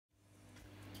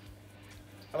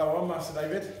Hello, I'm Master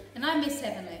David. And I'm Miss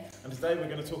Heavenly. And today we're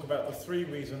going to talk about the 3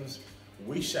 reasons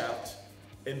we shout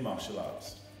in martial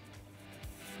arts.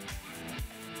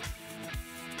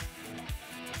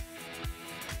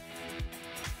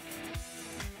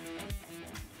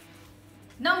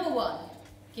 Number 1,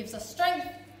 gives us strength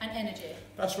and energy.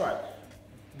 That's right.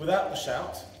 Without the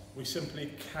shout, we simply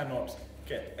cannot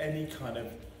get any kind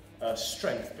of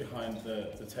strength behind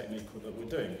the technique that we're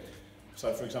doing.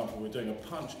 So for example, we're doing a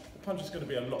punch. The punch is going to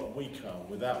be a lot weaker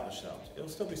without the shout. It'll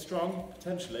still be strong,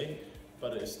 potentially,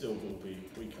 but it still will be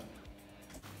weaker.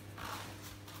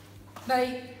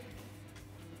 Ready?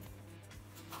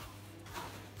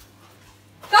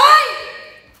 Fight!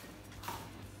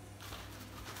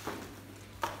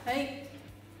 Ready?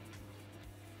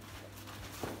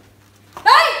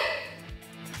 Fight!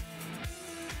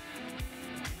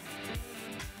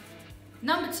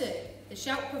 Number 2, the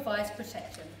shout provides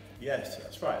protection. Yes,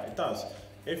 that's right, it does.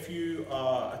 If you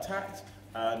are attacked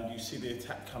and you see the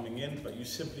attack coming in, but you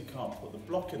simply can't put the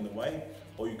block in the way,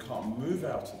 or you can't move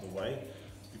out of the way,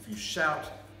 if you shout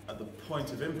at the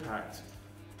point of impact,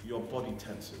 your body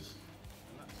tenses.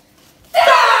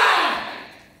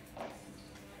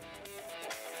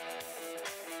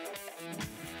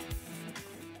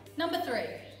 Number 3,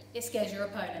 it scares your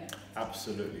opponent.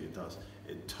 Absolutely it does.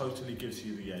 It totally gives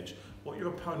you the edge. What your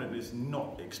opponent is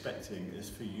not expecting is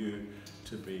for you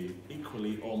to be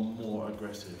equally or more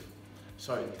aggressive.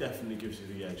 So it definitely gives you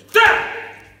the edge.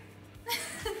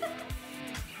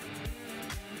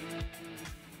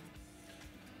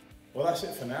 Well, that's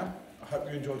it for now. I hope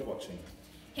you enjoyed watching.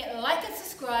 Hit like and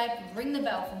subscribe and ring the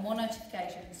bell for more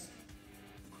notifications.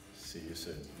 See you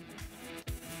soon.